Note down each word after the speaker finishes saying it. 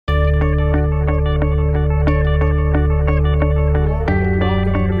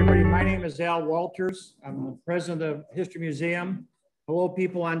Al Walters. I'm the president of the History Museum. Hello,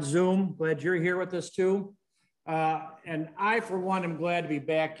 people on Zoom. Glad you're here with us too. And I, for one, am glad to be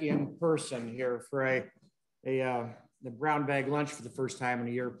back in person here for the brown bag lunch for the first time in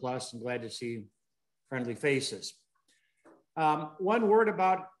a year plus. I'm glad to see friendly faces. One word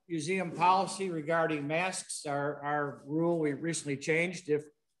about museum policy regarding masks. Our rule we recently changed.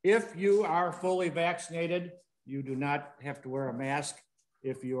 If you are fully vaccinated, you do not have to wear a mask.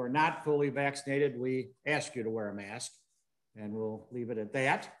 If you are not fully vaccinated, we ask you to wear a mask, and we'll leave it at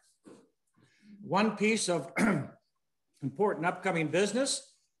that. One piece of important upcoming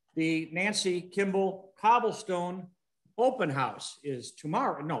business, the Nancy Kimball Cobblestone Open House is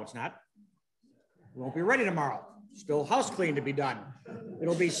tomorrow. No, it's not. It won't be ready tomorrow. Still house clean to be done.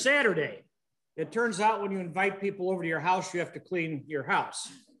 It'll be Saturday. It turns out when you invite people over to your house, you have to clean your house,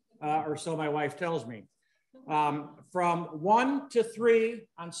 or so my wife tells me. From 1 to 3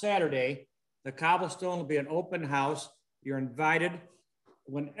 on Saturday, the Cobblestone will be an open house. You're invited.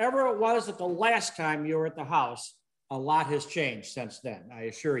 Whenever it was at the last time you were at the house, a lot has changed since then, I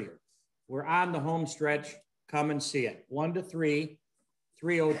assure you. We're on the home stretch. Come and see it. 1 to 3,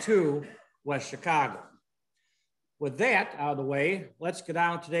 302 West Chicago. With that out of the way, let's get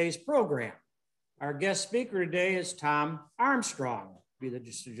on with today's program. Our guest speaker today is Tom Armstrong. Be the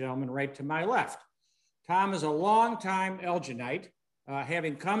gentleman right to my left. Tom is a longtime Elginite,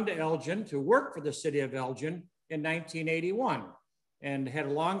 having come to Elgin to work for the City of Elgin in 1981 and had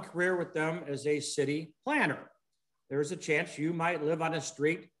a long career with them as a city planner. There's a chance you might live on a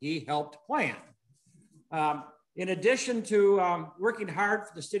street he helped plan. In addition to working hard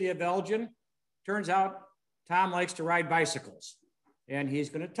for the City of Elgin, turns out Tom likes to ride bicycles, and he's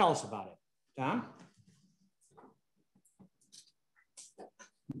going to tell us about it. Tom?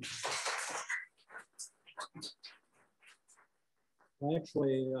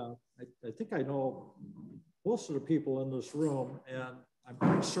 Actually, I think I know most of the people in this room, and I'm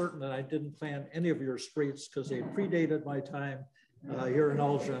pretty certain that I didn't plan any of your streets because they predated my time here in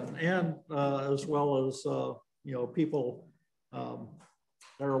Elgin, and as well as people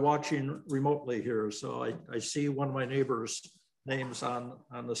that are watching remotely here. So I see one of my neighbors' names on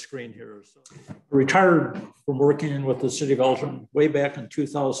the screen here. So I retired from working with the City of Elgin way back in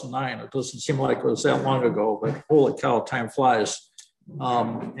 2009. It doesn't seem like it was that long ago, but holy cow, time flies.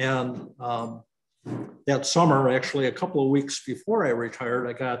 That summer, actually a couple of weeks before I retired,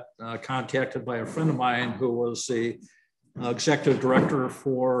 I got contacted by a friend of mine who was the executive director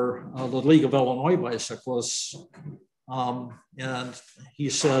for the League of Illinois Bicyclists. And he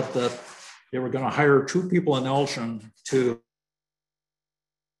said that they were going to hire 2 people in Elgin to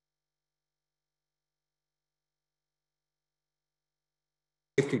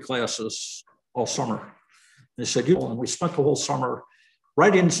safety classes all summer. They said, and we spent the whole summer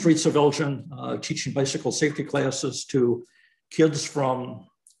riding the streets of Elgin, teaching bicycle safety classes to kids from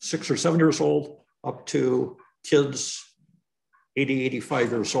 6 or 7 years old up to kids 80,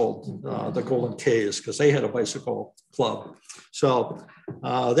 85 years old, the Golden K's, because they had a bicycle club. So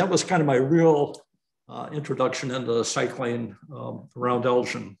that was kind of my real introduction into cycling around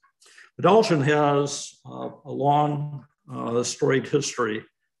Elgin. But Elgin has a long, storied history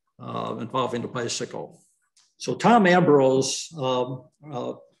involving the bicycle. So Tom Ambrose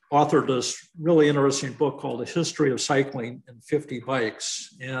authored this really interesting book called The History of Cycling in 50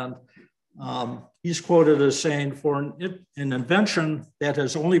 Bikes. And he's quoted as saying, for an invention that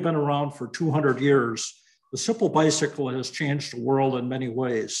has only been around for 200 years, the simple bicycle has changed the world in many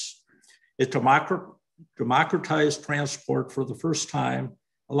ways. It democratized transport for the first time,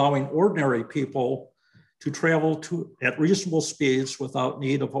 allowing ordinary people to travel at reasonable speeds without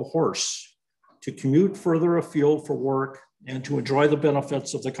need of a horse, to commute further afield for work, and to enjoy the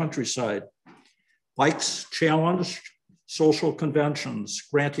benefits of the countryside. Bikes challenged social conventions,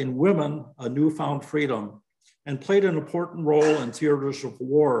 granting women a newfound freedom, and played an important role in theaters of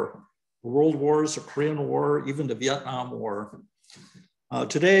war, the World Wars, the Korean War, even the Vietnam War.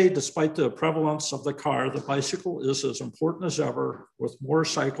 Today, despite the prevalence of the car, the bicycle is as important as ever, with more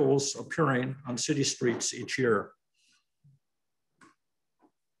cycles appearing on city streets each year.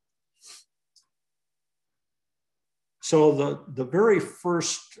 So the very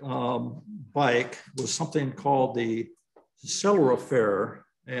first bike was something called the celerifere,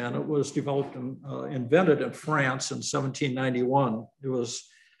 and it was developed and invented in France in 1791. It was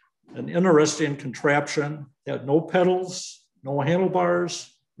an interesting contraption. It had no pedals, no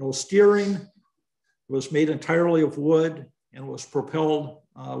handlebars, no steering. It was made entirely of wood and was propelled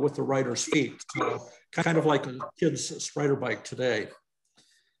with the rider's feet, so kind of like a kid's Strider bike today.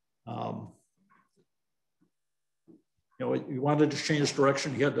 you know, you wanted to change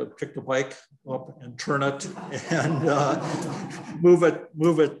direction, you had to pick the bike up and turn it and move it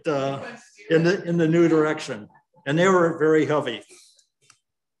in the new direction. And they were very heavy.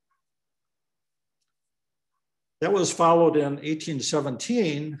 That was followed in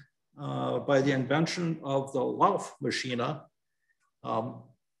 1817 by the invention of the laufmaschine.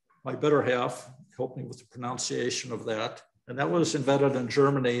 My better half helped me with the pronunciation of that. And that was invented in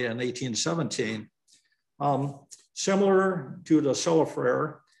Germany in 1817. Similar to the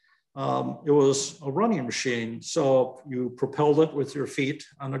celerifere, it was a running machine. So you propelled it with your feet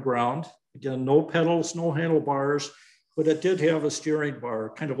on the ground. Again, no pedals, no handlebars, but it did have a steering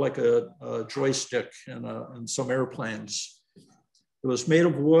bar, kind of like a joystick in some airplanes. It was made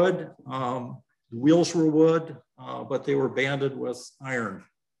of wood. The wheels were wood, but they were banded with iron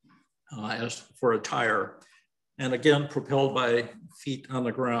as for a tire. And again, propelled by feet on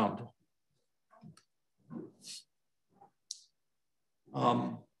the ground.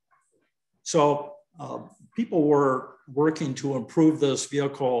 People were working to improve this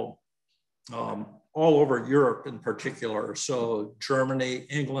vehicle all over Europe in particular. So Germany,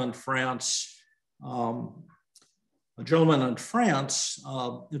 England, France. A gentleman in France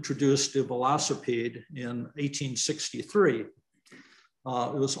introduced the velocipede in 1863. It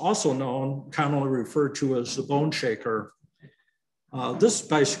was also known, commonly referred to as the bone shaker. This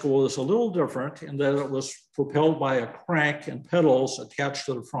bicycle is a little different in that it was propelled by a crank and pedals attached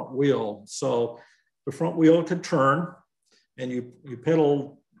to the front wheel. So the front wheel could turn and you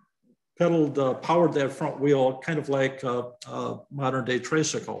powered that front wheel kind of like a modern day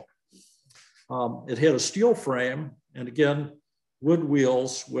tricycle. It had a steel frame and again, wood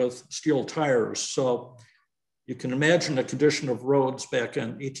wheels with steel tires. So you can imagine the condition of roads back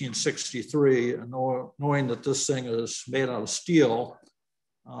in 1863 and knowing that this thing is made out of steel,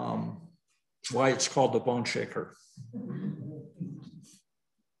 why it's called the bone shaker.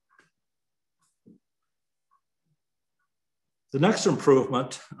 The next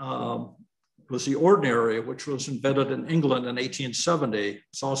improvement was the ordinary, which was invented in England in 1870.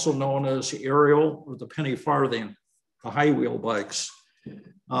 It's also known as the aerial or the penny farthing, the high wheel bikes.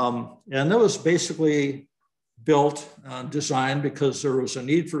 And that was basically built and designed because there was a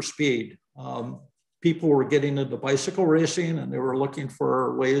need for speed. People were getting into bicycle racing and they were looking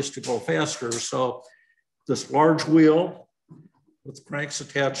for ways to go faster. So this large wheel with cranks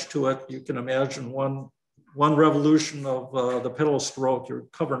attached to it, you can imagine one revolution of the pedal stroke, you're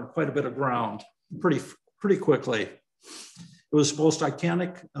covering quite a bit of ground pretty quickly. It was the most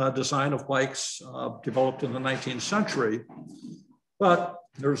iconic design of bikes developed in the 19th century, but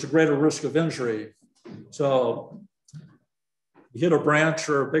there was a greater risk of injury. So you hit a branch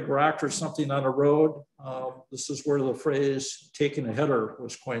or a big rock or something on a road. This is where the phrase taking a header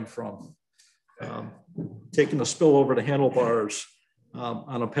was coined from. Taking a spill over the handlebars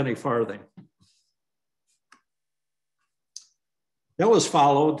on a penny farthing. That was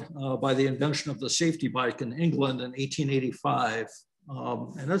followed by the invention of the safety bike in England in 1885.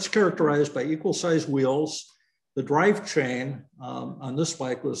 And that's characterized by equal sized wheels. The drive chain on this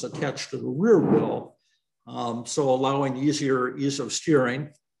bike was attached to the rear wheel, so allowing ease of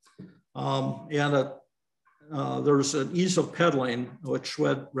steering. There's an ease of pedaling, which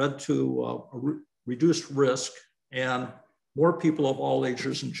led to a reduced risk and more people of all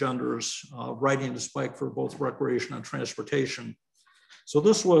ages and genders riding this bike for both recreation and transportation. So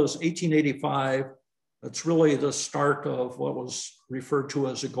this was 1885. That's really the start of what was referred to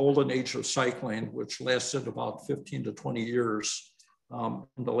as a golden age of cycling, which lasted about 15 to 20 years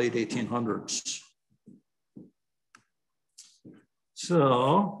in the late 1800s.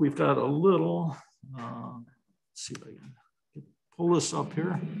 So we've got a little, let's see if I can pull this up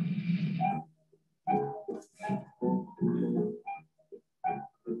here.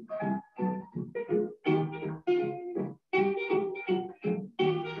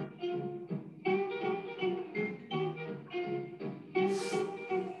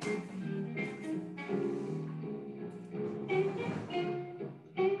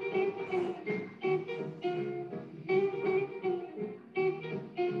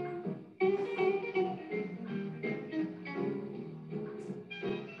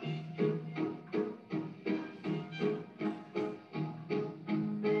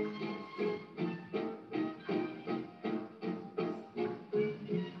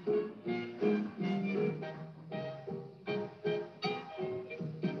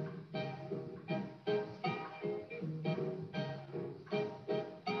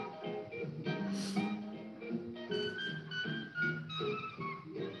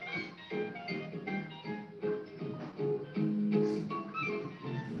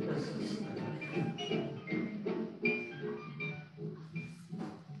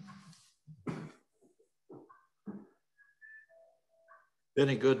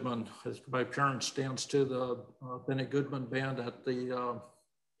 Benny Goodman. My parents danced to the Benny Goodman band at the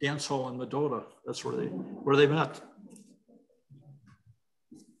dance hall in Medota. That's where they met.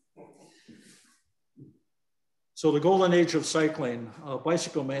 So the golden age of cycling,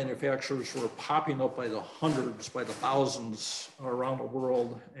 bicycle manufacturers were popping up by the hundreds, by the thousands around the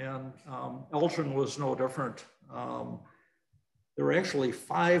world, and Elgin was no different. There were actually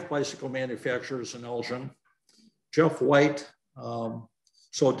 5 bicycle manufacturers in Elgin. Jeff White.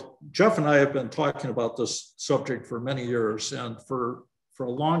 So Jeff and I have been talking about this subject for many years, and for a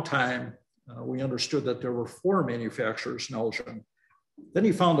long time, we understood that there were 4 manufacturers in Elgin. Then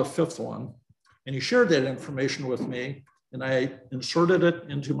he found a 5th one, and he shared that information with me, and I inserted it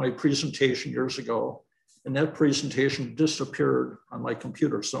into my presentation years ago, and that presentation disappeared on my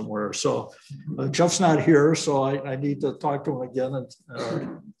computer somewhere. So Jeff's not here, so I need to talk to him again and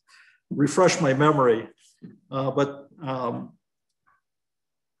refresh my memory. But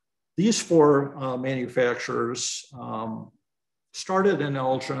these 4 manufacturers started in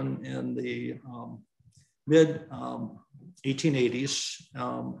Elgin in the mid 1880s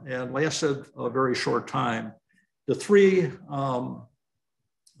and lasted a very short time. The 3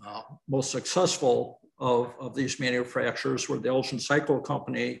 most successful of these manufacturers were the Elgin Cycle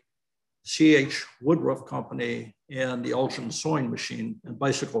Company, C.H. Woodruff Company, and the Elgin Sewing Machine and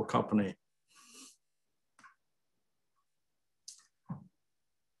Bicycle Company.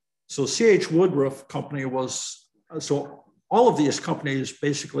 So C.H. Woodruff Company was, so all of these companies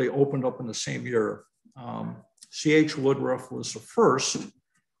basically opened up in the same year. C.H. Woodruff was the first,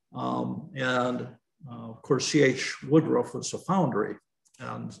 and of course, C.H. Woodruff was the foundry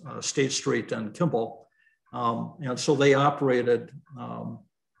on State Street and Kimball. And so they operated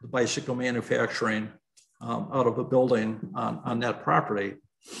the bicycle manufacturing out of a building on that property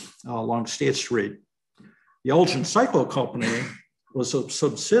along State Street. The Elgin Cycle Company was a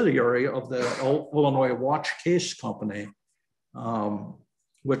subsidiary of the Illinois Watch Case Company,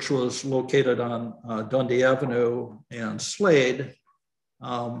 which was located on Dundee Avenue and Slade.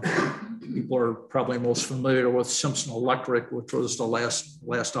 People are probably most familiar with Simpson Electric, which was the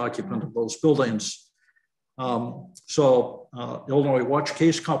last occupant of those buildings. So Illinois Watch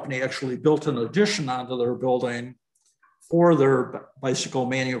Case Company actually built an addition onto their building for their bicycle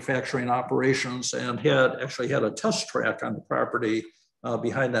manufacturing operations, and actually had a test track on the property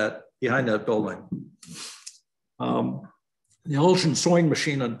behind that building. The Elgin Sewing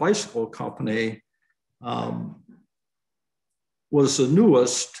Machine and Bicycle Company was the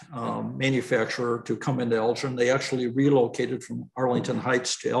newest manufacturer to come into Elgin. They actually relocated from Arlington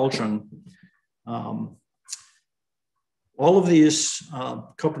Heights to Elgin. All of these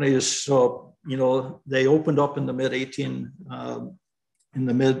companies, so they opened up in the mid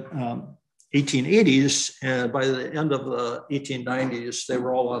 1880s, and by the end of the 1890s, they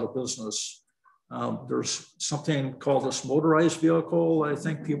were all out of business. There's something called this motorized vehicle I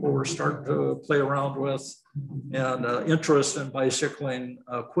think people were starting to play around with, and interest in bicycling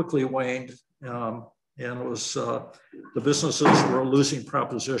quickly waned, and it was the businesses were a losing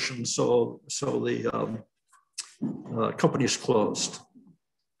proposition, so the companies closed.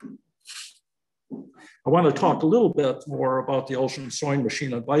 I want to talk a little bit more about the Elgin Sewing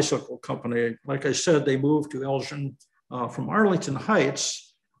Machine and Bicycle Company. Like I said, they moved to Elgin from Arlington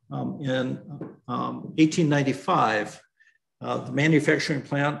Heights in 1895. The manufacturing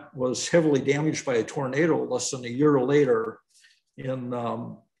plant was heavily damaged by a tornado less than a year later in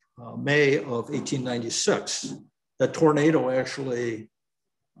May of 1896. That tornado actually,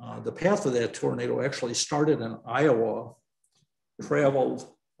 the path of that tornado actually started in Iowa, traveled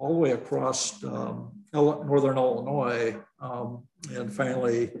all the way across northern Illinois, and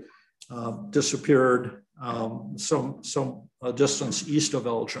finally disappeared some distance east of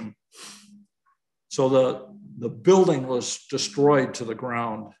Elgin. So the building was destroyed to the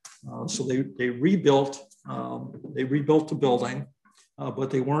ground. So they rebuilt the building, but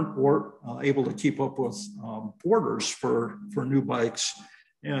they weren't able to keep up with orders for new bikes,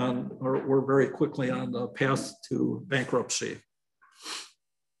 and were very quickly on the path to bankruptcy.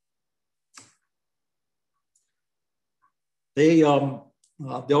 The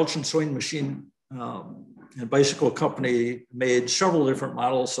Elgin Sewing Machine and Bicycle Company made several different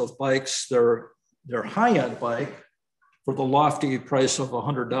models of bikes. Their high-end bike, for the lofty price of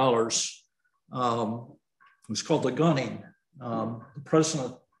 $100, was called the Gunning. The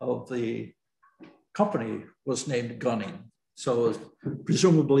president of the company was named Gunning, so it was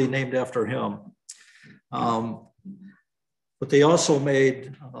presumably named after him. But they also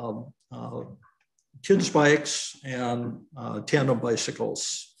made kids' bikes and tandem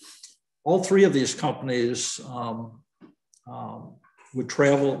bicycles. All 3 of these companies were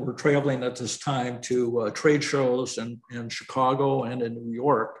traveling at this time to trade shows in Chicago and in New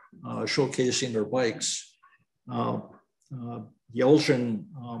York, showcasing their bikes. The Elgin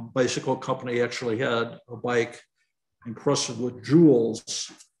Bicycle Company actually had a bike encrusted with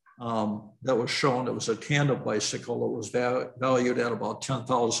jewels that was shown. It was a tandem bicycle. It was valued at about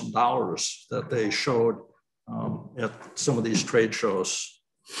 $10,000 that they showed at some of these trade shows.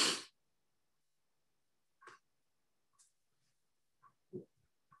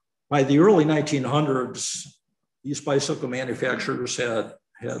 By the early 1900s, these bicycle manufacturers had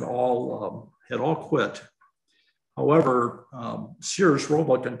all quit. However, Sears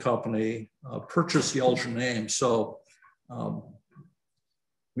Roebuck and Company purchased the Elgin name. So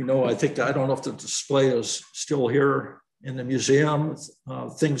we know, I don't know if the display is still here in the museum,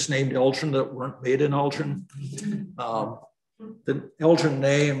 things named Elgin that weren't made in Elgin. The Elgin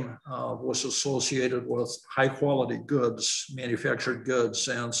name was associated with high quality goods, manufactured goods.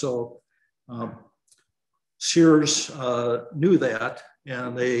 And so Sears knew that,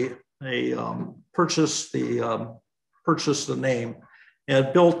 and they purchased the name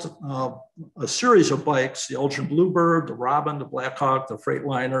and built a series of bikes. The Elgin Bluebird, the Robin, the Blackhawk, the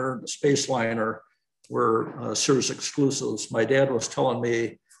Freightliner, the Spaceliner were Sears exclusives. My dad was telling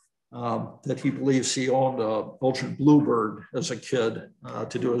me that he believes he owned a Elgin Bluebird as a kid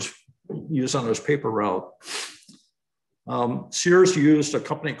to use on his paper route. Sears used a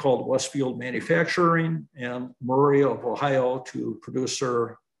company called Westfield Manufacturing and Murray of Ohio to produce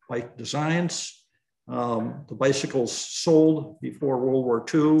their bike designs. The bicycles sold before World War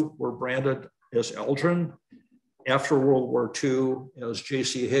II were branded as Elgin. After World War II, as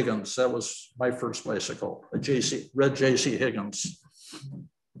J.C. Higgins. That was my first bicycle, a red J.C. Higgins.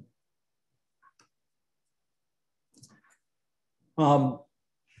 Along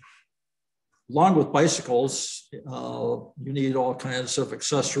with bicycles, you need all kinds of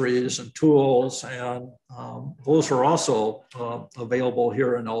accessories and tools, and those are also available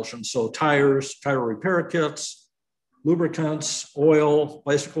here in Elgin. So tires, tire repair kits, lubricants, oil,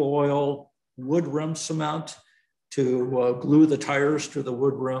 bicycle oil, wood rim cement to glue the tires to the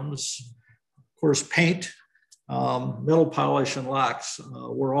wood rims. Of course, paint, metal polish, and locks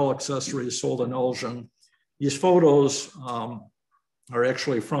were all accessories sold in Elgin. These photos are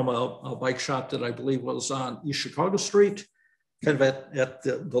actually from a bike shop that I believe was on East Chicago Street, kind of at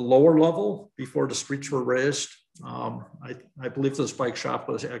the lower level before the streets were raised. I believe this bike shop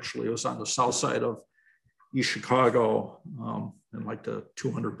was on the south side of East Chicago in like the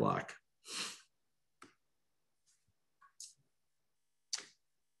 200 block.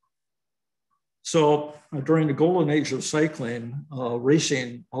 So during the golden age of cycling,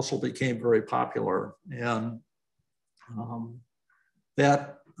 racing also became very popular, and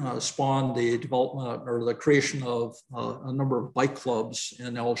that spawned the development or the creation of a number of bike clubs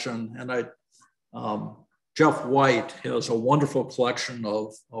in Elgin. And Jeff White has a wonderful collection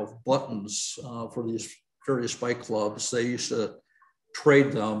of buttons for these various bike clubs. They used to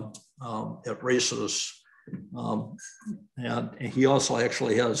trade them at races. And he also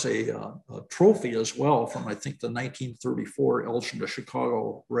actually has a trophy as well from, I think, the 1934 Elgin to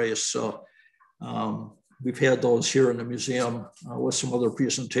Chicago race. So we've had those here in the museum with some other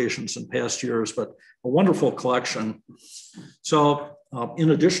presentations in past years, but a wonderful collection. So in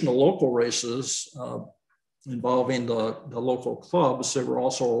addition to local races involving the local clubs, there were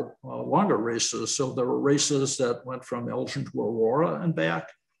also longer races. So there were races that went from Elgin to Aurora and back.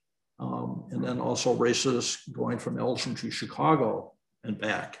 And then also races going from Elgin to Chicago and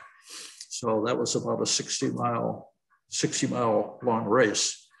back. So that was about a 60 mile long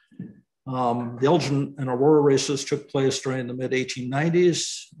race. The Elgin and Aurora races took place during the mid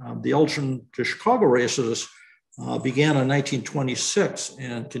 1890s. The Elgin to Chicago races began in 1926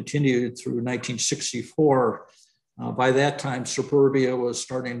 and continued through 1964. By that time, suburbia was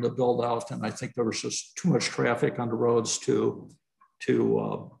starting to build out, and I think there was just too much traffic on the roads to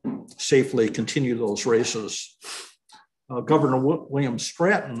safely continue those races. Governor William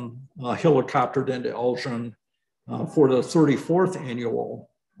Stratton helicoptered into Elgin for the 34th annual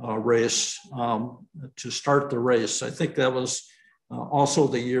race to start the race. I think that was also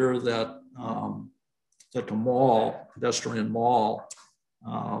the year that the mall, pedestrian mall,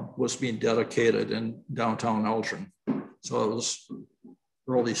 was being dedicated in downtown Elgin. So it was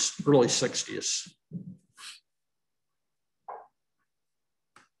early 60s.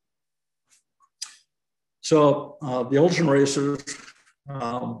 So the Elgin racers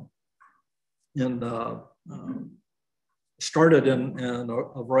started in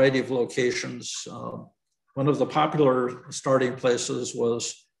a variety of locations. One of the popular starting places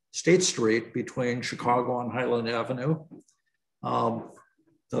was State Street between Chicago and Highland Avenue.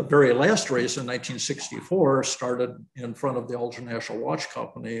 The very last race in 1964 started in front of the Elgin National Watch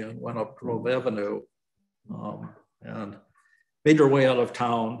Company and went up Grove Avenue and made their way out of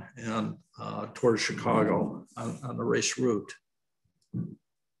town and towards Chicago on the race route.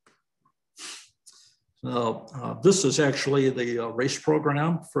 So this is actually the race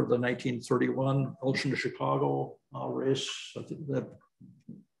program for the 1931 Elgin to Chicago race. I think that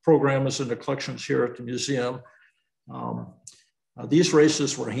program is in the collections here at the museum. These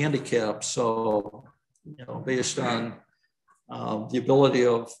races were handicapped, so based on the ability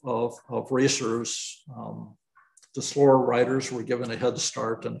of racers, the slower riders were given a head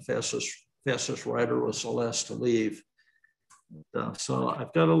start, and the fastest rider was the last to leave. So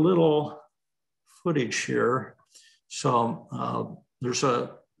I've got a little footage here. So there's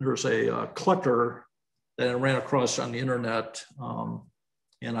a collector that I ran across on the internet,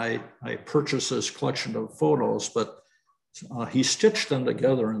 and I purchased this collection of photos, but he stitched them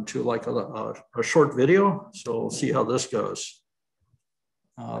together into like a short video. So we'll see how this goes.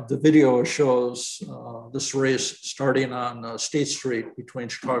 The video shows this race starting on State Street between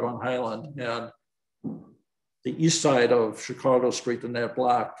Chicago and Highland, and the east side of Chicago Street in that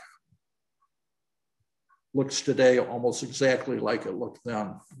block looks today almost exactly like it looked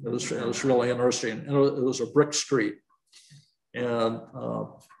then. It was really interesting. And it was a brick street. And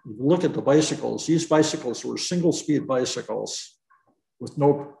look at the bicycles. These bicycles were single speed bicycles with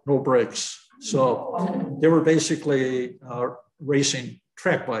no brakes. So they were basically racing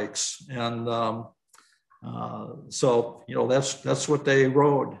track bikes. And so, that's what they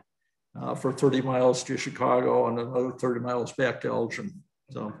rode for 30 miles to Chicago and another 30 miles back to Elgin.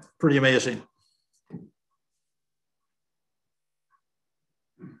 So pretty amazing.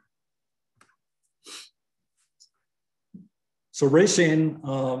 So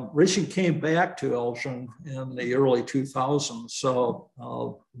racing came back to Elgin in the early 2000s. So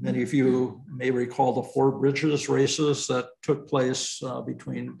many of you may recall the Four Bridges races that took place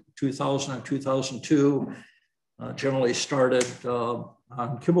between 2000 and 2002. Generally started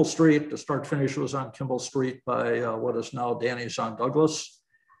on Kimball Street. The start finish was on Kimball Street by what is now Danny's on Douglas.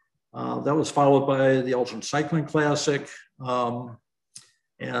 That was followed by the Elgin Cycling Classic.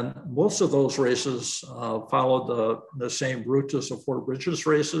 And most of those races followed the same route as the Four Bridges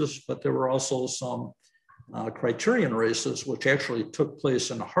races, but there were also some criterion races, which actually took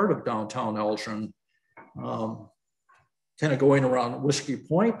place in the heart of downtown Elgin, kind of going around Whiskey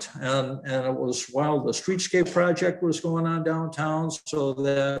Point. And it was while the streetscape project was going on downtown, so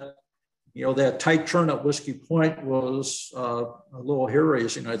that, that tight turn at Whiskey Point was a little hair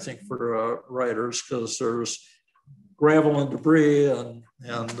raising, I think, for riders, because there's gravel and debris, and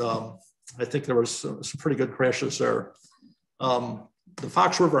I think there was some pretty good crashes there. The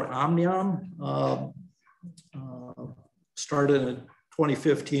Fox River Omnium started in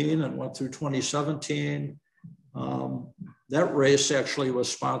 2015 and went through 2017. That race actually was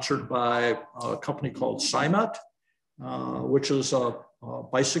sponsored by a company called Cymet, which is a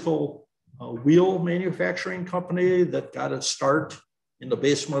bicycle wheel manufacturing company that got its start in the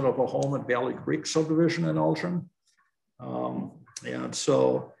basement of a home in Valley Creek subdivision in Elgin. And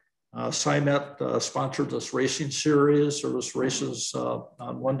so Cymet sponsored this racing series. There was races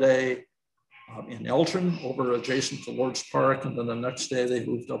on one day in Elgin over adjacent to Lord's Park. And then the next day they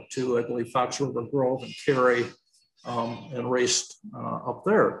moved up to, I believe, Fox River Grove and Cary and raced up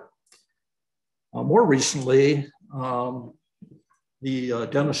there. More recently, the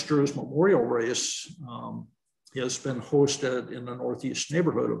Dennis Jurs Memorial Race has been hosted in the northeast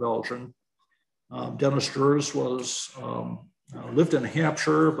neighborhood of Elgin. Dennis Jurs lived in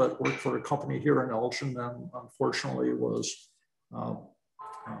Hampshire, but worked for a company here in Elgin, and unfortunately was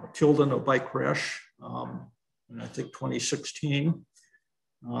killed in a bike crash in, I think, 2016.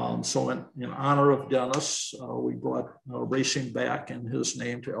 So in honor of Dennis, we brought racing back in his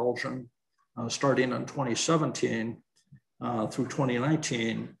name to Elgin, starting in 2017 through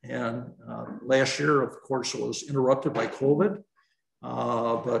 2019. And last year, of course, it was interrupted by COVID.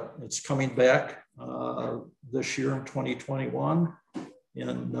 But it's coming back this year in 2021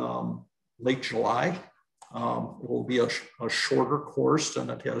 in late July. It will be a shorter course than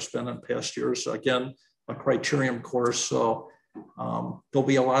it has been in past years. Again, a criterium course, so there'll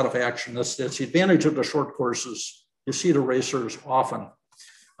be a lot of action. That's the advantage of the short courses. You see the racers often.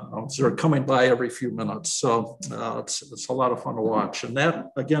 So they're coming by every few minutes. So it's a lot of fun to watch. And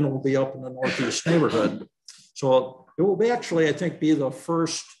that, again, will be up in the northeast neighborhood. So it will be actually, I think, be the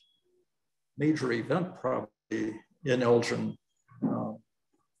first major event probably in Elgin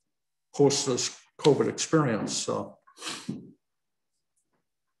post this COVID experience. So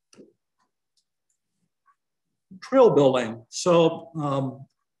Trail building. So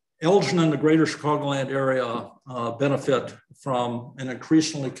Elgin and the greater Chicagoland area benefit from an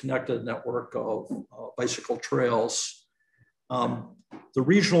increasingly connected network of bicycle trails. The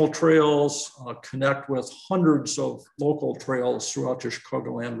regional trails connect with hundreds of local trails throughout the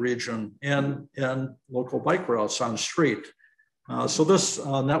Chicagoland region and local bike routes on the street. So this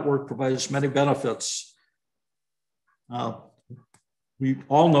network provides many benefits. We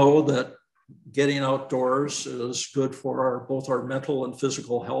all know that getting outdoors is good for both our mental and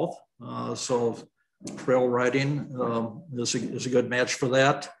physical health. So trail riding is a good match for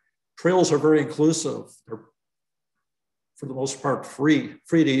that. Trails are very inclusive. They're, for the most part, free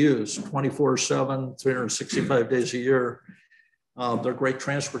to use 24/7, 365 days a year. They're great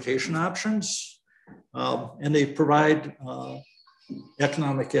transportation options, and they provide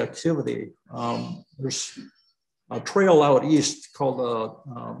economic activity. There's a trail out east called the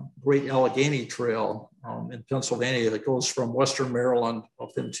Great Allegheny Trail in Pennsylvania that goes from Western Maryland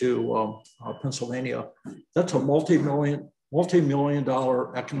up into Pennsylvania. That's a multi-million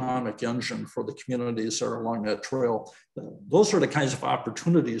dollar economic engine for the communities that are along that trail. Those are the kinds of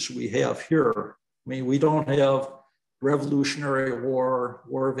opportunities we have here. I mean, we don't have Revolutionary War,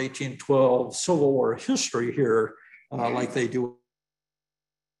 War of 1812, Civil War history here like they do.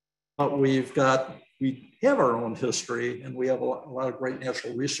 But we have our own history, and we have a lot of great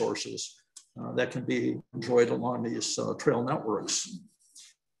natural resources that can be enjoyed along these trail networks.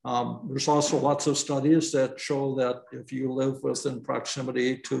 There's also lots of studies that show that if you live within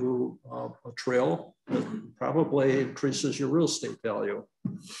proximity to a trail, it probably increases your real estate value.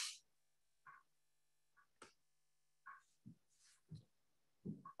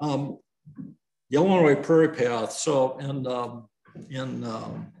 The Illinois Prairie Path. So in the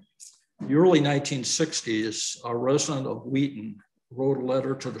early 1960s, a resident of Wheaton wrote a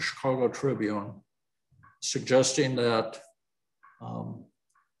letter to the Chicago Tribune suggesting that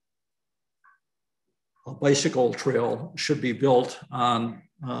a bicycle trail should be built on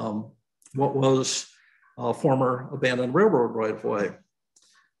what was a former abandoned railroad right-of-way.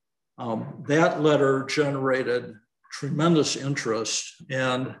 That letter generated tremendous interest,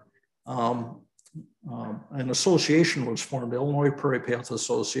 and an association was formed. The Illinois Prairie Path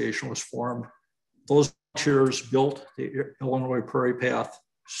Association was formed. Those volunteers built the Illinois Prairie Path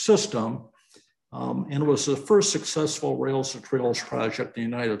system, and it was the first successful rails to trails project in the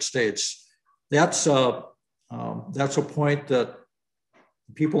United States. That's a point that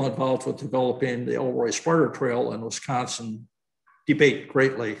people involved with developing the Elroy-Sparta Trail in Wisconsin debate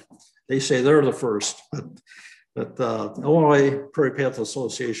greatly. They say they're the first, but the Illinois Prairie Path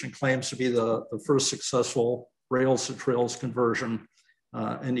Association claims to be the first successful rails to trails conversion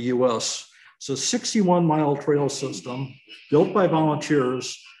in the US. It's a 61-mile trail system built by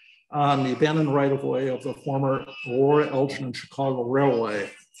volunteers on the abandoned right-of-way of the former Aurora, Elgin, and Chicago Railway.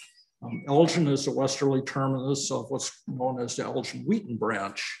 Elgin is the westerly terminus of what's known as the Elgin-Wheaton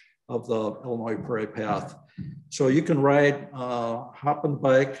branch of the Illinois Prairie Path. So you can ride, hop on the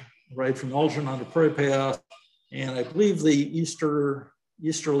bike, ride from Elgin on the Prairie Path, and I believe the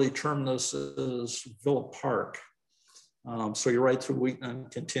easterly terminus is Villa Park. So you ride through Wheaton and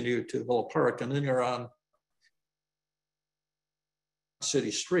continue to Villa Park, and then you're on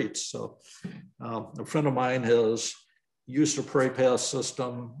city streets. So a friend of mine has used a Prairie Path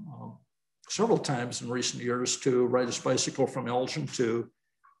system several times in recent years to ride his bicycle from Elgin to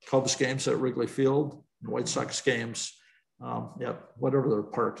Cubs games at Wrigley Field, and White Sox games. Yeah, whatever their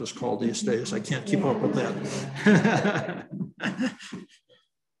park is called these days. I can't keep up with that.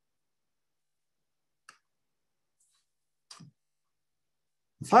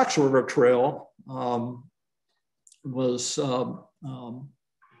 The Fox River Trail was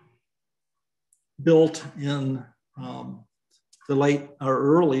built in the late or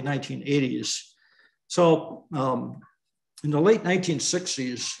early 1980s. So in the late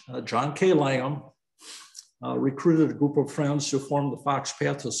 1960s, John K. Langham recruited a group of friends to form the Fox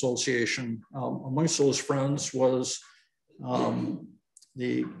Path Association. Amongst those friends was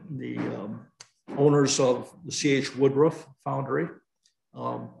the owners of the C.H. Woodruff Foundry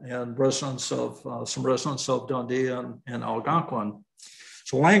and some residents of Dundee and Algonquin.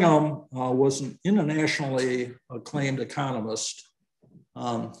 So Langham was an internationally acclaimed economist.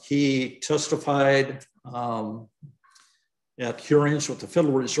 He testified at hearings with the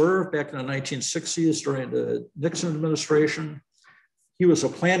Federal Reserve back in the 1960s during the Nixon administration. He was a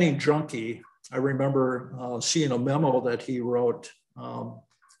planning junkie. I remember seeing a memo that he wrote,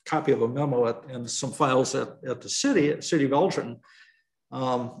 copy of a memo and some files at the City of Elgin.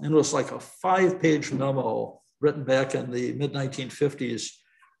 And it was like a 5-page memo written back in the mid-1950s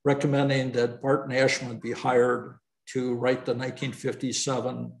recommending that Barton Ashman be hired to write the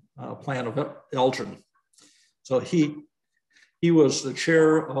 1957 plan of Elgin. So he was the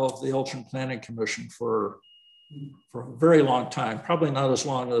chair of the Elgin Planning Commission for a very long time, probably not as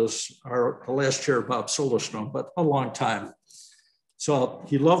long as our last chair, Bob Soderstrom, but a long time. So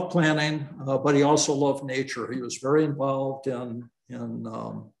he loved planning, but he also loved nature. He was very involved in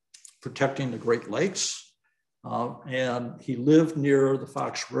protecting the Great Lakes, and he lived near the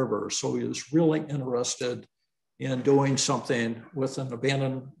Fox River. So he was really interested in doing something with an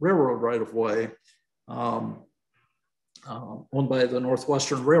abandoned railroad right-of-way owned by the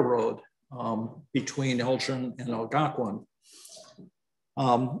Northwestern Railroad between Elgin and Algonquin.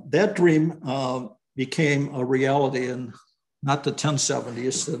 That dream became a reality in not the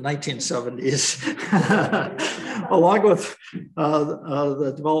 1070s, the 1970s, along with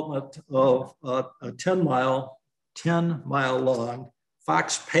the development of a 10-mile long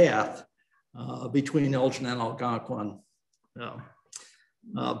Fox Path between Elgin and Algonquin.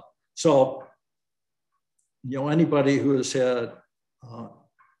 So, anybody who has had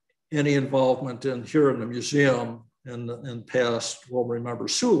any involvement here in the museum in the past will remember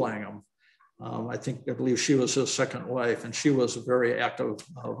Sue Langham. I believe she was his second wife, and she was a very active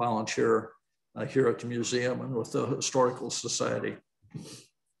volunteer here at the museum and with the Historical Society.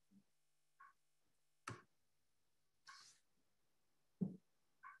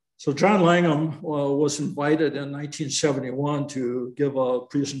 So John Langham was invited in 1971 to give a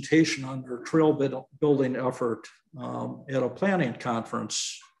presentation on their trail building effort at a planning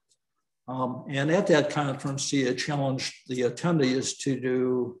conference. And at that conference, he had challenged the attendees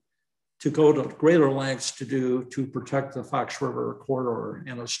to go to greater lengths to protect the Fox River corridor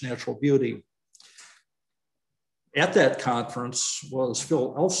and its natural beauty. At that conference was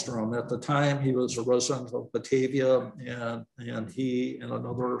Phil Elstrom. At the time, he was a resident of Batavia, and he and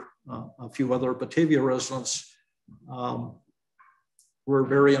a few other Batavia residents were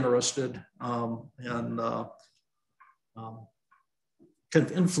very interested and kind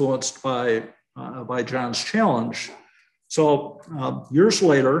of influenced by John's challenge. So years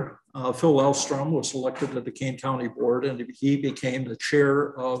later, Phil Elstrom was elected to the Kane County Board, and he became the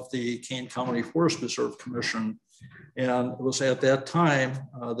chair of the Kane County Forest Preserve Commission. And it was at that time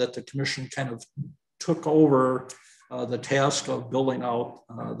that the commission kind of took over the task of building out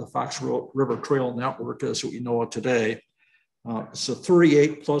the Fox River Trail Network as we know it today. It's a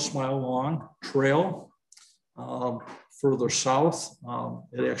 38+ mile long trail. Further south,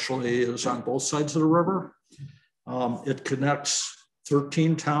 it actually is on both sides of the river. It connects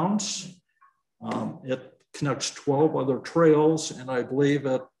 13 towns. It connects 12 other trails, and I believe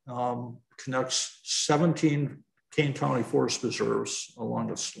it connects 17 Kane County Forest Preserves along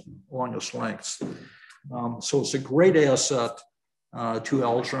its length. So it's a great asset to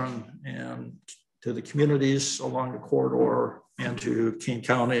Elgin and to the communities along the corridor and to Kane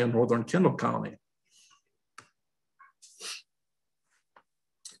County and Northern Kendall County.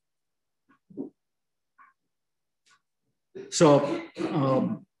 So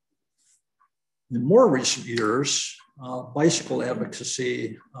in more recent years, bicycle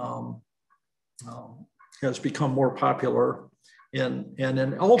advocacy has become more popular. And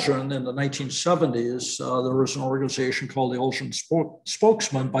in Elgin in the 1970s, there was an organization called the Elgin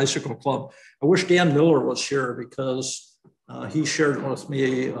Spokesman Bicycle Club. I wish Dan Miller was here because he shared with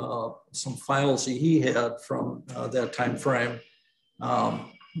me some files he had from that time frame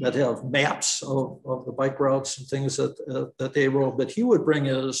that have maps of the bike routes and things that they rode. But he would bring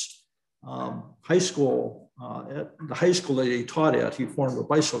his high school, at the high school that he taught at, he formed a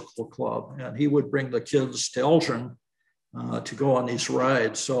bicycle club, and he would bring the kids to Elgin to go on these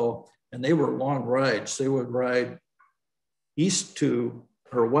rides. So, and they were long rides. They would ride west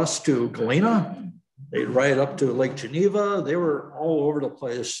to Galena. They'd ride up to Lake Geneva. They were all over the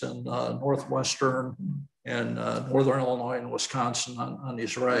place in northwestern and northern Illinois and Wisconsin on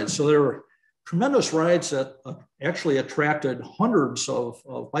these rides. So there were tremendous rides that actually attracted hundreds of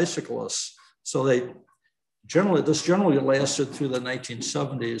bicyclists. So this generally lasted through the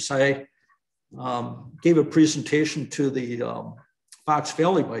 1970s. I gave a presentation to the Fox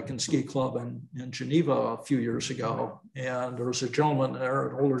Valley Bike and Ski Club in Geneva a few years ago. And there was a gentleman there,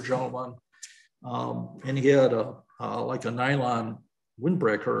 an older gentleman, and he had like a nylon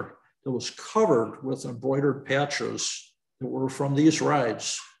windbreaker that was covered with embroidered patches that were from these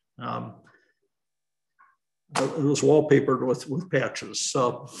rides. It was wallpapered with patches.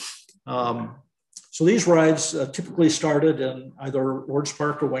 So these rides typically started in either Lord's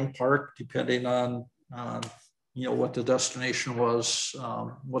Park or Wing Park, depending on what the destination was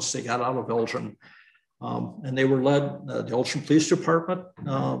once they got out of Elgin.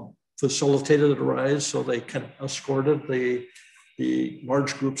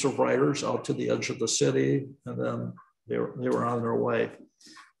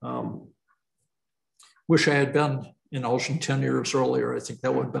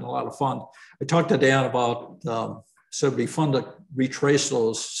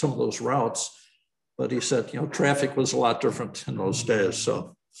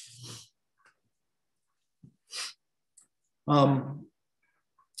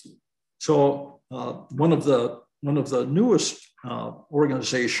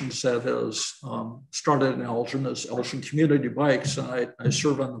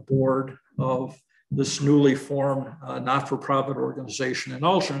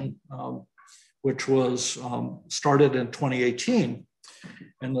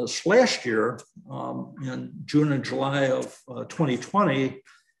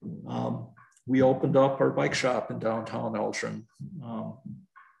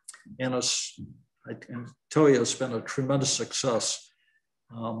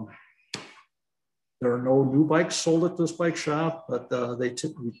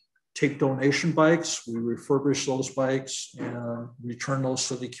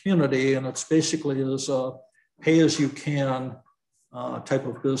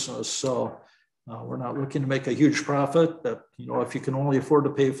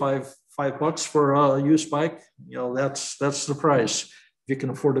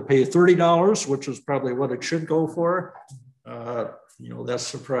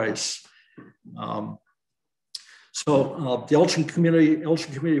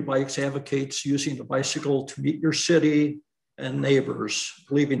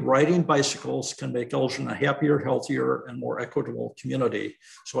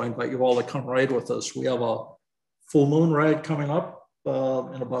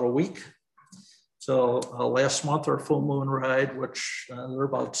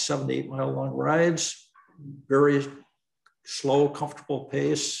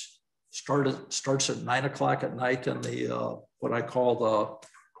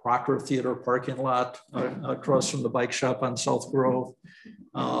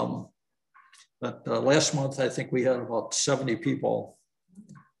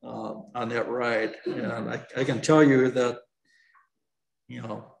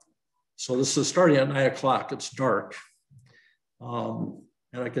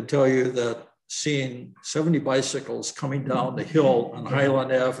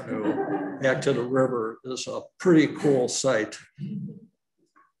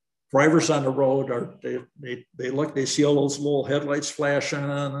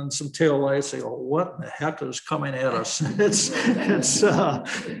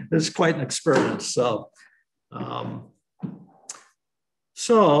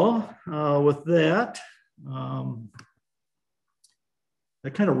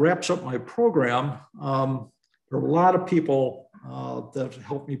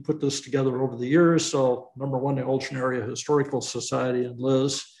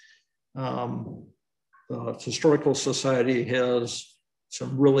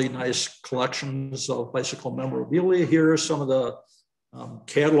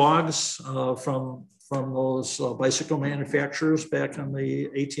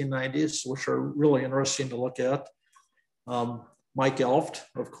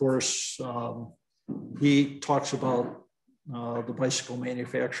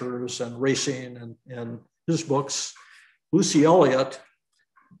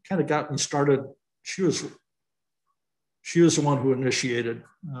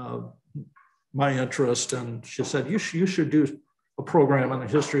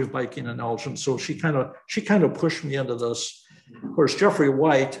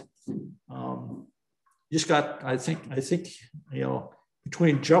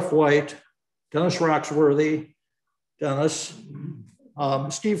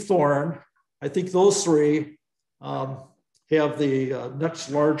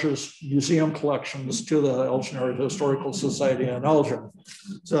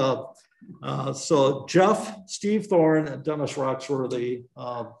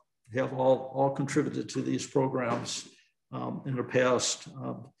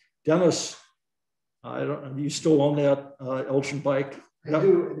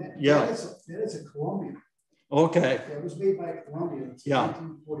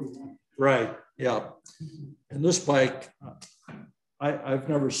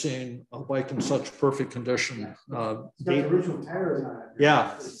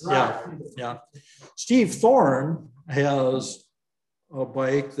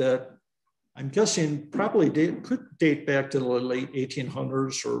 I'm guessing probably could date back to the late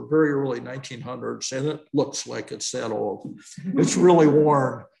 1800s or very early 1900s, and it looks like it's that old. It's really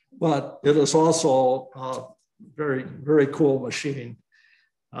worn, but it is also a very, very cool machine.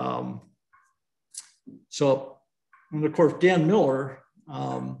 So, and of course, Dan Miller,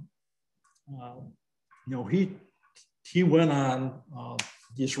 he went on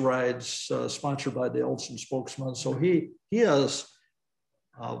these rides sponsored by the Elgin spokesman. So he has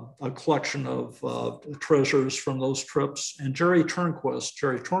a collection of treasures from those trips. And Jerry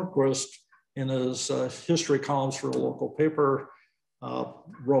Turnquist, in his history columns for a local paper,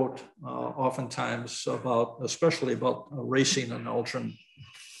 wrote oftentimes especially about racing in Elgin.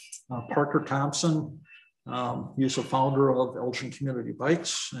 Parker Thompson, he's a founder of Elgin Community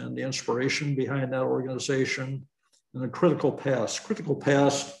Bikes and the inspiration behind that organization. And the Critical Past. Critical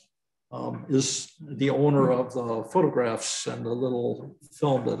Past is the owner of the photographs and the little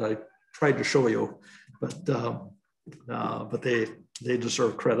film that I tried to show you, but they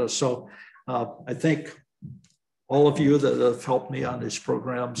deserve credit. So I thank all of you that have helped me on these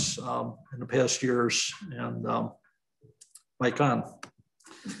programs in the past years, and bike on.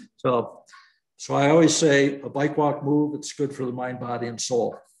 So I always say a bike, walk, move, it's good for the mind, body, and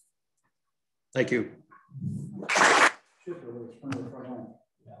soul. Thank you.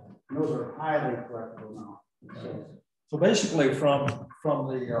 Those are highly collectible now. So basically from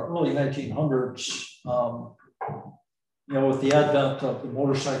the early 1900s, with the advent of the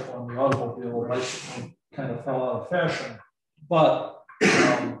motorcycle and the automobile, bicycle kind of fell out of fashion, but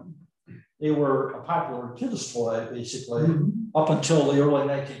they were a popular kids' toy, basically, up until the early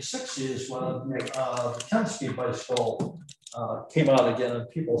 1960s when the 10-speed bicycle came out again, and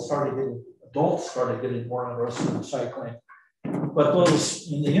adults started getting more interested in cycling. But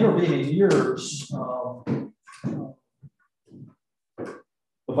those, in the intervening years, the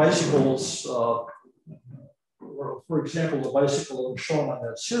bicycles, for example, the bicycle that was shown on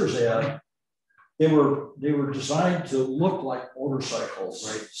that Sears ad, they were designed to look like motorcycles.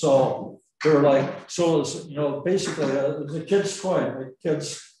 Right. So they're basically the kids' toy. The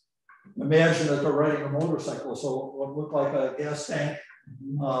kids imagine that they're riding a motorcycle, so it would look like a gas tank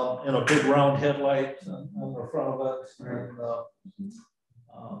and a big round headlight on the front of it. And,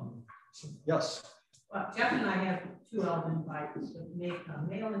 yes. Well, Jeff and I have 2 Elgin bikes that make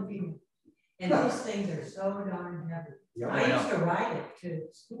male and female, and those things are so darn heavy. Yeah, I used to ride it to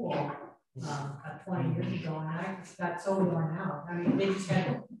school 20 years ago, and I just got so worn out. I mean, they just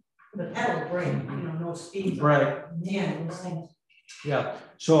had the pedal brake, no speed. Right. Man, those things. Yeah.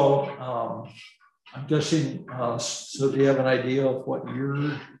 So I'm guessing. So do you have an idea of what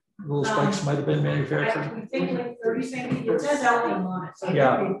year those bikes might have been manufactured? I think like 30 cents. It says Elgin on it, so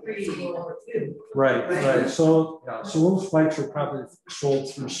yeah, pretty low too. Right. So so those bikes are probably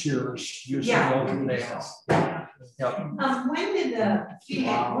sold through Sears using Elgin names. Yeah. When did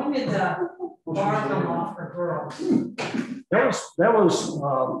the bar come off for girls?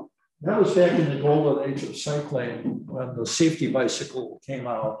 That was back in the golden age of cycling when the safety bicycle came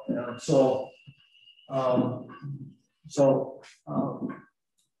out, and so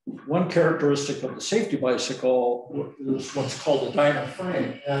one characteristic of the safety bicycle is what's called a diamond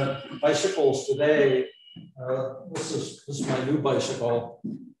frame. And bicycles today, this is my new bicycle.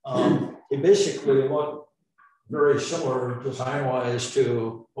 They basically look very similar design-wise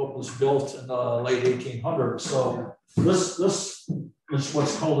to what was built in the late 1800s. So this is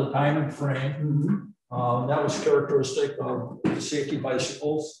what's called a diamond frame. That was characteristic of the safety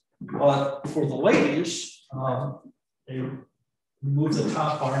bicycles. But for the ladies, they removed the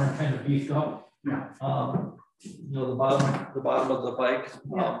top bar and kind of beefed up, the bottom of the bike.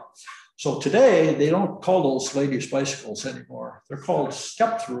 So today they don't call those ladies bicycles anymore. They're called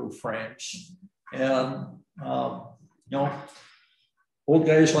step-through frames. And old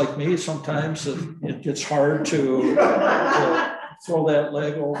guys like me, sometimes it gets hard to throw that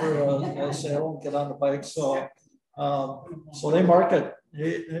leg over a saddle and get on the bike. So they market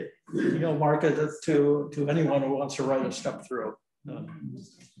it to anyone who wants to ride a step-through.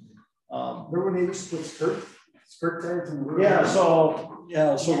 Remember when they used to put skirt guards in the rear? So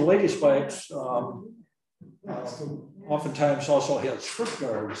the ladies' bikes oftentimes also had skirt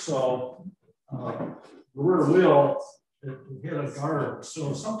guards. So the rear wheel, it had a guard.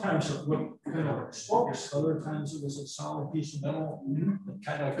 So sometimes it looked kind of like spokes, other times it was a solid piece of metal that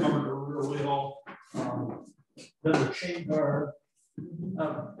kind of covered the rear wheel. Then the chain guard,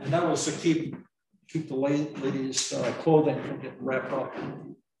 and that was to keep the ladies' clothing from getting wrapped up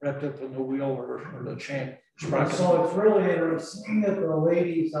wrapped up in the wheel or the chain sprocket. So it's really interesting that the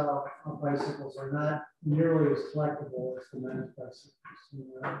ladies on bicycles are not nearly as collectible as the men's bicycles.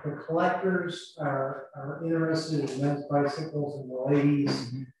 The collectors are interested in men's bicycles, and the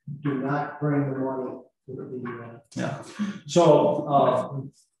ladies do not bring the money to the yeah. So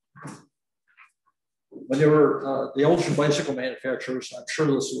when they were the Elgin bicycle manufacturers, I'm sure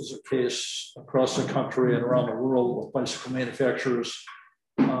this was the case across the country and around the world with bicycle manufacturers.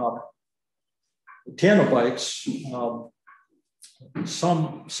 Tandem bikes,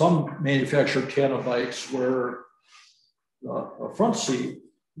 some manufactured tandem bikes where a front seat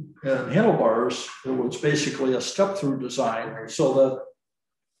and handlebars, it was basically a step-through design so that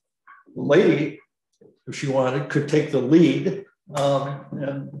the lady, if she wanted, could take the lead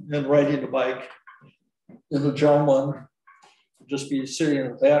and riding the bike, and the gentleman would just be sitting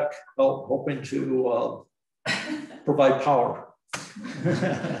in the back, hoping to provide power.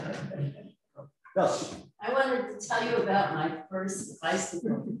 Yes. I wanted to tell you about my first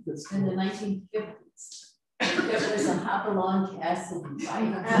bicycle in the 1950s. It was a Hopalong Cassidy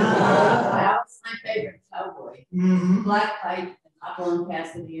bike. That was my favorite cowboy. Black bike and Hopalong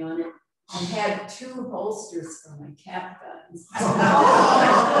Cassidy on it. And had 2 holsters for my cap guns. That's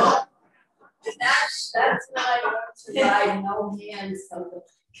when I learned to ride no hands. So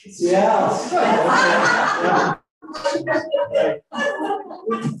Yeah.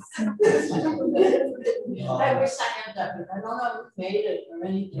 I wish I had that, but I don't know who made it or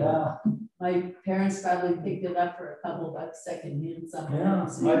anything. Yeah. My parents probably picked it up for a couple bucks secondhand somewhere.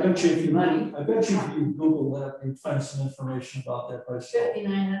 Yeah, I bet you if you Google that, you'd find some information about that bicycle.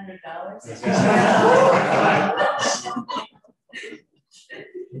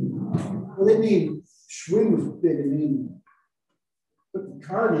 $5,900. Well, they need swing was big. I mean, put the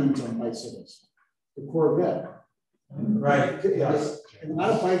car needs on bicycles, the Corvette. Right. Yes. And a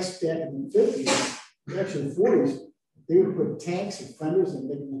lot of bikes back in the 50s, actually the 40s, they would put tanks and fenders and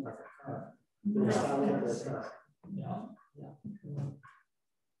make them look like a car. Yeah.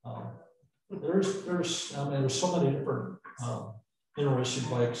 There's so many different interesting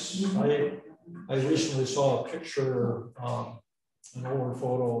bikes. I recently saw a picture, an older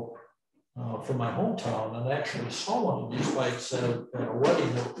photo from my hometown, and I actually saw one of these bikes at a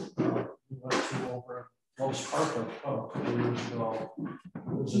wedding that we went to over Most Park a couple of years ago.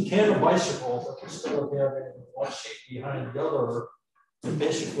 It was a tandem bicycle, but instead of having one seat behind the other, it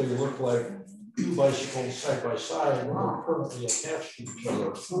basically looked like 2 bicycles side by side and were permanently attached to each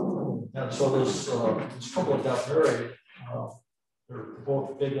other. And so this couple got married. They're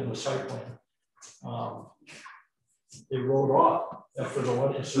both big into cycling. They rode off after the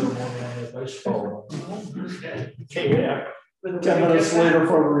wedding ceremony on their bicycle. Came back 10 minutes later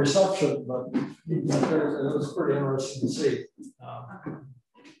for the reception, but it was pretty interesting to see.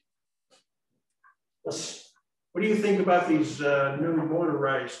 Yes. What do you think about these new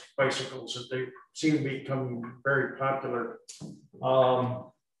motorized bicycles that they seem to become very popular?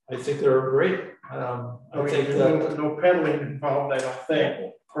 I think they're great. I think that no pedaling involved, I don't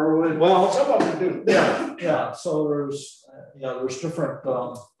think. Or well, some of them do. Yeah. So there's different,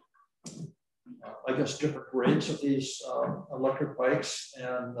 I guess, different grades of these electric bikes,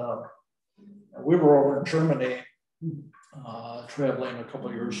 and we were over in Germany traveling a couple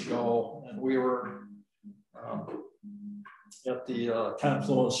of years ago, and we were at the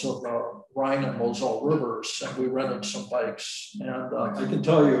confluence of the Rhine and Moselle rivers, and we rented some bikes. And I can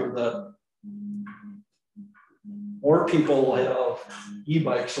tell you that more people have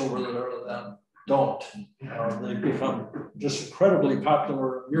e-bikes over there than don't. They've become just incredibly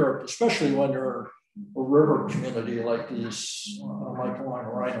popular in Europe, especially when you're a river community like these, like along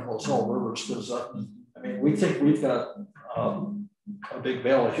the Rhine and Moselle rivers, because I mean, we think we've got a big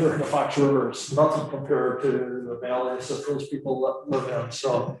valley here in the Fox River. It's nothing compared to the valleys that those people live in.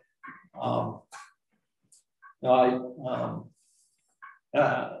 So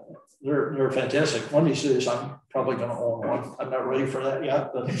they're fantastic. One of these days, I'm probably going to own one. I'm not ready for that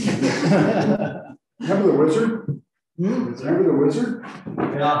yet. But remember the Wizard? Remember the Wizard?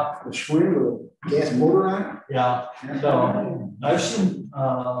 Yeah. The Schwinn with a gas motor on it? Yeah. So I've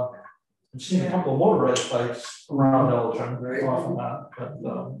seen a couple of motorized bikes around Elgin, very often not, but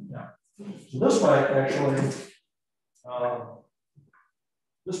yeah. So this bike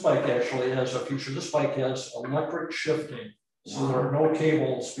actually has a feature. This bike has electric shifting, so there are no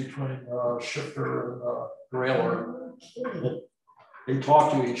cables between the shifter and the derailleur. They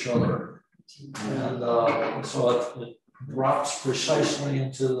talk to each other, and so it drops precisely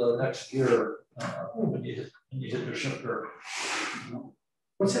into the next gear when you hit the shifter.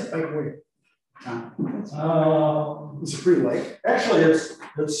 What's that bike weigh? It's a pretty light. Actually, it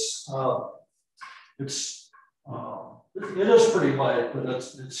is pretty light, but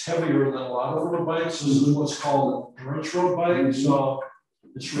it's heavier than a lot of road bikes. This is what's called an endurance road bike. So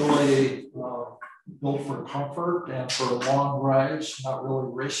it's really built for comfort and for long rides, not really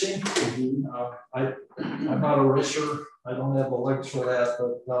racing. I'm not a racer. I don't have the legs for that,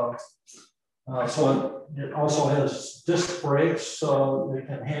 but so it also has disc brakes, so it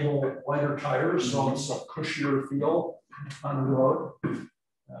can handle lighter tires, so it's a cushier feel on the road.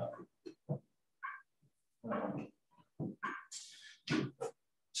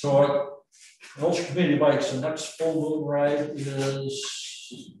 So Elgin Community Bikes, the next full moon ride is,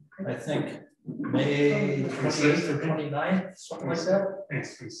 I think, May 28th or 29th, something like that.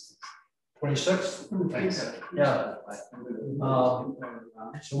 26th? Yeah.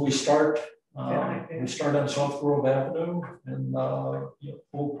 So we start on South Grove Avenue in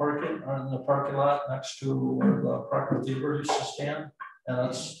full parking in the parking lot next to where the Proctor Theater used to stand, and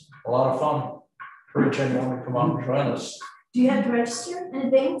it's a lot of fun. Encourage anyone to come out and join us. Do you have to register in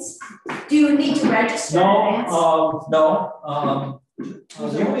advance? Do you need to register in advance? No.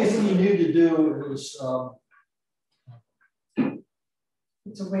 The only thing you need to do is,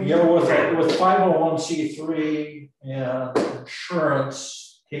 with 501c3 and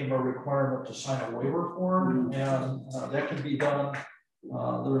insurance came a requirement to sign a waiver form, and that can be done.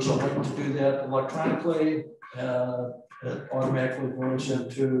 There's a link to do that electronically. It automatically goes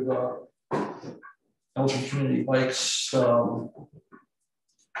into the Elgin Community Bikes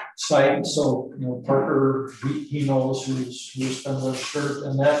site. So, Parker, he knows who's been registered,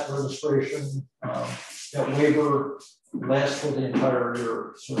 and that registration, that waiver lasts for the entire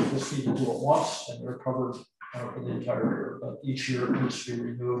year. So you just need to do it once and you're covered for the entire year, but each year it needs to be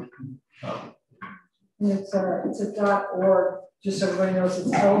renewed. And it's a .org, just so everybody knows,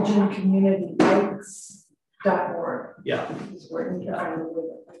 it's Elgin Community Bikes.org. Yeah. Is where you can find it.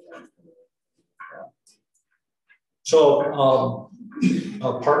 So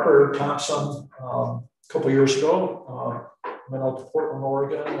Parker Thompson, a couple years ago, went out to Portland,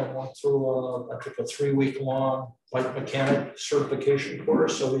 Oregon, and went through I think a 3-week-long bike mechanic certification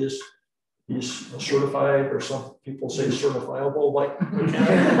course. So he's certified, or some people say certifiable bike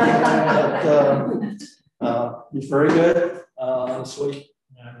mechanic. He's very good. So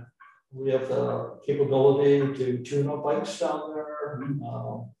we have the capability to tune up bikes down there.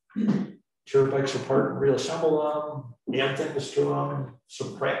 Tear bikes apart and reassemble them, add things to them,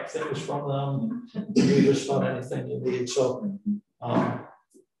 subtract things from them, do just about anything you need. So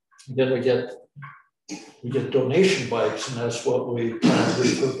then we get donation bikes, and that's what we kind of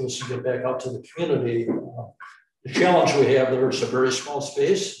repurpose and get back out to the community. The challenge we have there is a very small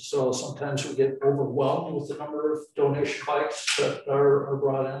space, so sometimes we get overwhelmed with the number of donation bikes that are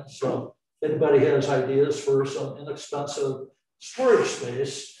brought in. So if anybody has ideas for some inexpensive storage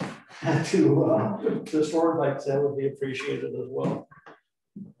space to store bikes, that would be appreciated as well.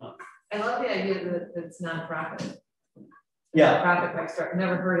 I love the idea that it's nonprofit. Yeah. Nonprofit bike store. I've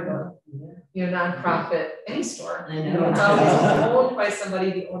never heard of a nonprofit any store. I know. It's always owned by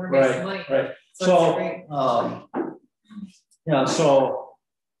somebody, the owner makes the money. Right. So great. Yeah, so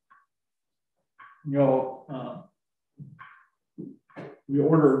we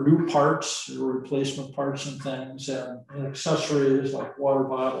order new parts, replacement parts and things, and accessories like water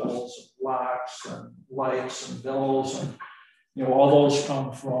bottles, and locks, and lights, and bells, and all those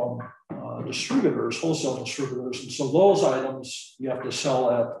come from distributors, wholesale distributors, and so those items you have to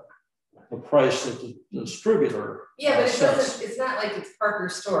sell at the price that the distributor. Yeah, but it doesn't. It's not like it's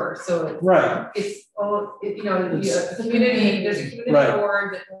Parker's store, so it's right. It's all the community. There's a community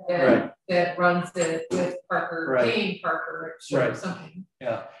board that runs it with Parker, paying Parker or something.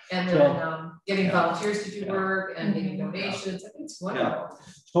 Yeah. And then getting volunteers to do work and getting donations. I think it's wonderful. Yeah.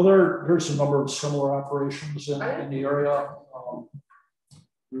 So there's a number of similar operations in the area.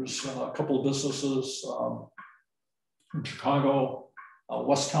 There's a couple of businesses in Chicago.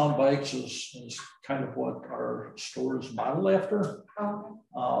 Westtown Bikes is kind of what our store is modeled after.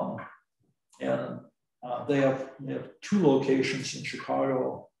 And they have 2 locations in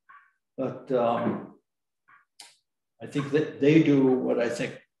Chicago, but I think that they do what I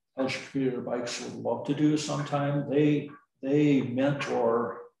think Elgin Community Bikes would love to do sometime. They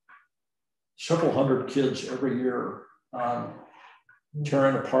mentor several hundred kids every year on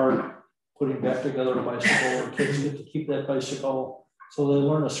tearing apart, putting back together a bicycle, or kids get to keep that bicycle. So they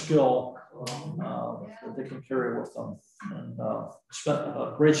learn a skill that they can carry with them, and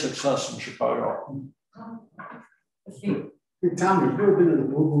spent great success in Chicago. Hey, Tom, have you ever been to the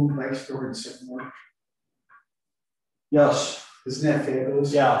Blue Moon Bike Store in Sycamore? Yes. Isn't that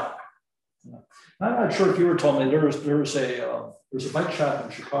fabulous? Yeah. I'm not sure if you were told me there's a bike shop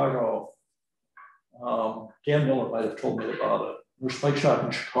in Chicago. Dan Miller might have told me about it. There's a bike shop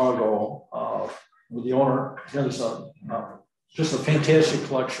in Chicago where the owner has just a fantastic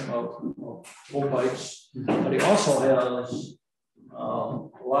collection of old bikes, but he also has a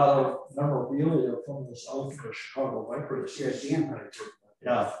lot of memorabilia from this ultimate Chicago bike race.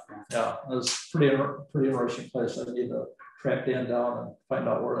 Yeah. It's pretty interesting place. I need to track Dan down and find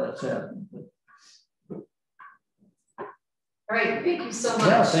out where that's at. All right, thank you so much.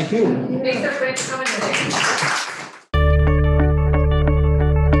 Yeah, thank you. Thanks everybody for coming today.